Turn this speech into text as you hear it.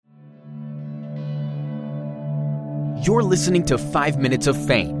You're listening to 5 Minutes of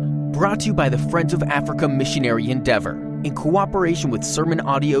Fame, brought to you by the Friends of Africa Missionary Endeavor, in cooperation with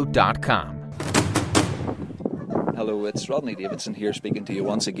SermonAudio.com. Hello, it's Rodney Davidson here speaking to you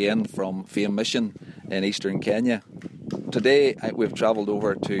once again from Fame Mission in eastern Kenya. Today we've travelled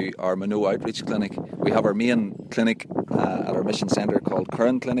over to our Minnow Outreach Clinic. We have our main clinic at our mission centre called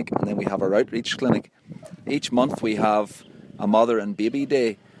Curran Clinic, and then we have our outreach clinic. Each month we have a Mother and Baby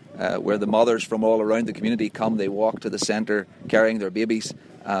Day, where the mothers from all around the community come. They walk to the centre carrying their babies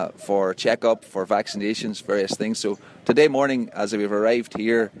for check-up, for vaccinations, various things. So today morning, as we've arrived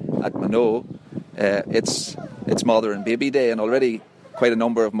here at Minnow, it's Mother and Baby Day, and already quite a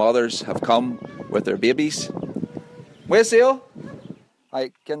number of mothers have come with their babies. Wesio,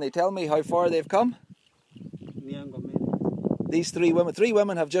 can they tell me how far they've come? These three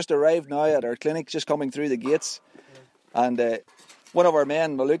women have just arrived now at our clinic, just coming through the gates. And one of our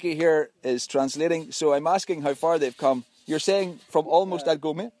men, Maluki here, is translating. So I'm asking how far they've come. You're saying from almost at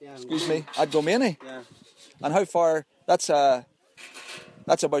Gomeni? At Gomeni? Yeah. And how far? That's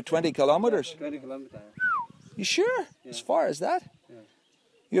about 20 kilometres. 20 kilometres. You sure? Yeah. As far as that? Yeah.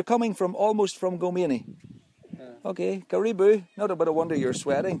 You're coming from almost from Gomeni? Yeah. Okay, Karibu. Not a bit of wonder you're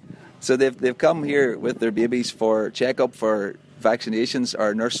sweating. So they've come here with their babies for check-up, for vaccinations.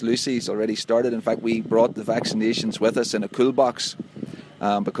 Our nurse Lucy's already started. In fact, we brought the vaccinations with us in a cool box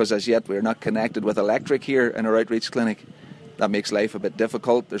because as yet we're not connected with electric here in our outreach clinic. That makes life a bit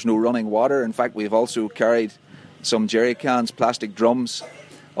difficult. There's no running water. In fact, we've also carried some jerry cans, plastic drums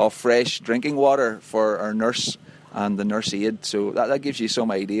of fresh drinking water for our nurse and the nurse aide. So that gives you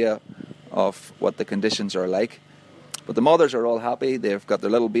some idea of what the conditions are like. But the mothers are all happy. They've got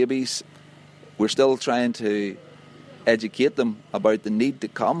their little babies. We're still trying to educate them about the need to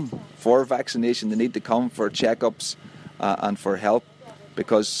come for vaccination, the need to come for checkups and for help,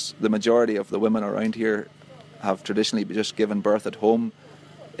 because the majority of the women around here have traditionally just given birth at home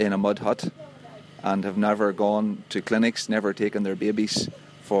in a mud hut and have never gone to clinics, never taken their babies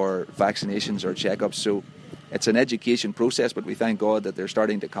for vaccinations or checkups. So it's an education process, but we thank God that they're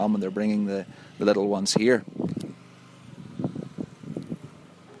starting to come and they're bringing the little ones here.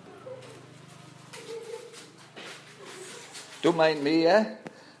 Don't mind me,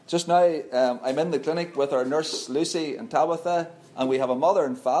 Just now, I'm in the clinic with our nurse Lucy and Tabitha, and we have a mother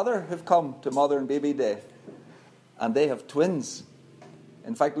and father who've come to Mother and Baby Day, and they have twins.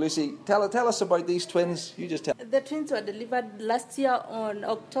 In fact, Lucy, tell us about these twins. You just tell. The twins were delivered last year on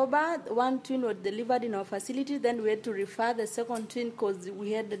October. One twin was delivered in our facility. Then we had to refer the second twin because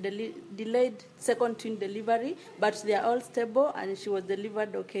we had a delayed second twin delivery. But they are all stable and she was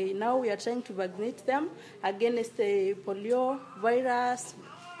delivered okay. Now we are trying to vaccinate them against the polio virus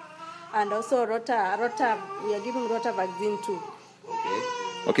and also rota. We are giving rota vaccine too.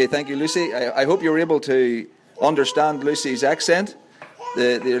 Okay, thank you, Lucy. I hope you're able to understand Lucy's accent.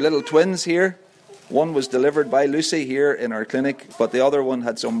 The little twins here, one was delivered by Lucy here in our clinic, but the other one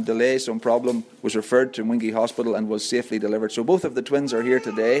had some delay, some problem, was referred to Mwingi Hospital and was safely delivered. So both of the twins are here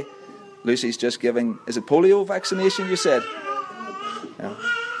today. Lucy's just giving, is it polio vaccination you said? Yeah.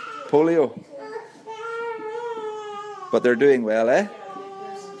 Polio. But they're doing well, eh?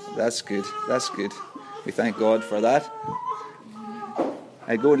 That's good. We thank God for that.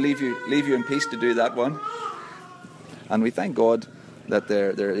 I go and leave you in peace to do that one. And we thank God that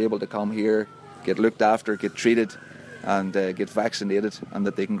they're able to come here, get looked after, get treated, and get vaccinated, and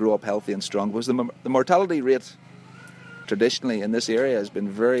that they can grow up healthy and strong. Because the mortality rate traditionally in this area has been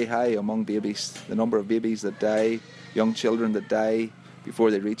very high among babies. The number of babies that die, young children that die before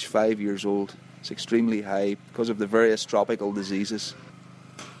they reach 5 years old, is extremely high because of the various tropical diseases.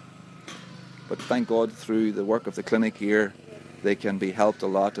 But thank God through the work of the clinic here, they can be helped a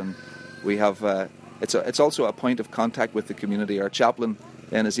lot, and we have... It's also a point of contact with the community. Our chaplain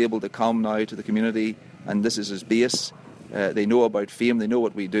then is able to come now to the community, and this is his base. They know about Fame, they know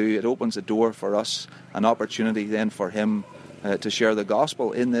what we do. It opens a door for us, an opportunity then for him to share the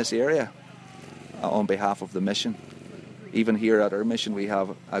gospel in this area on behalf of the mission. Even here at our mission we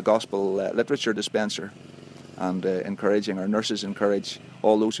have a gospel literature dispenser, and our nurses encourage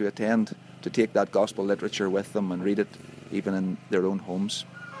all those who attend to take that gospel literature with them and read it even in their own homes.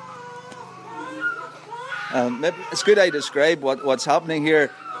 It's good I describe what's happening here.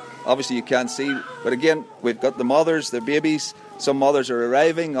 Obviously you can't see, but again, we've got the mothers, the babies. Some mothers are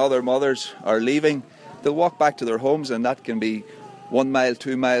arriving, other mothers are leaving. They'll walk back to their homes, and that can be 1 mile,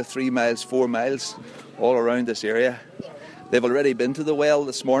 2 miles, 3 miles, 4 miles, all around this area. They've already been to the well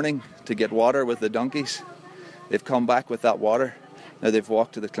this morning to get water with the donkeys. They've come back with that water. Now they've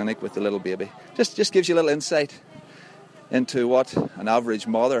walked to the clinic with the little baby. Just gives you a little insight into what an average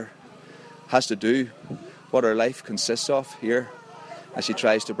mother has to do what her life consists of here as she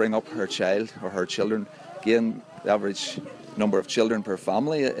tries to bring up her child or her children. Again, the average number of children per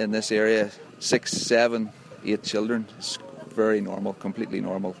family in this area, 6, 7, 8 children. It's very normal, completely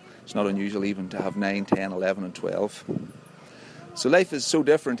normal. It's not unusual even to have 9, 10, 11 and 12. So life is so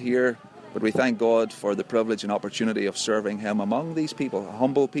different here, but we thank God for the privilege and opportunity of serving Him among these people,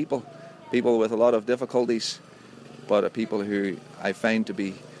 humble people with a lot of difficulties, but a people who I find to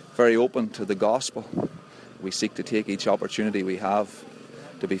be very open to the gospel. We seek to take each opportunity we have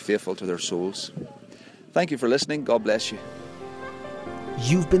to be faithful to their souls. Thank you for listening. God bless you.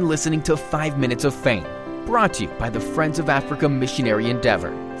 You've been listening to 5 Minutes of Fame, brought to you by the Friends of Africa Missionary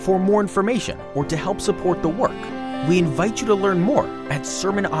Endeavor. For more information or to help support the work, we invite you to learn more at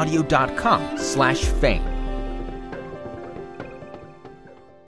sermonaudio.com/fame.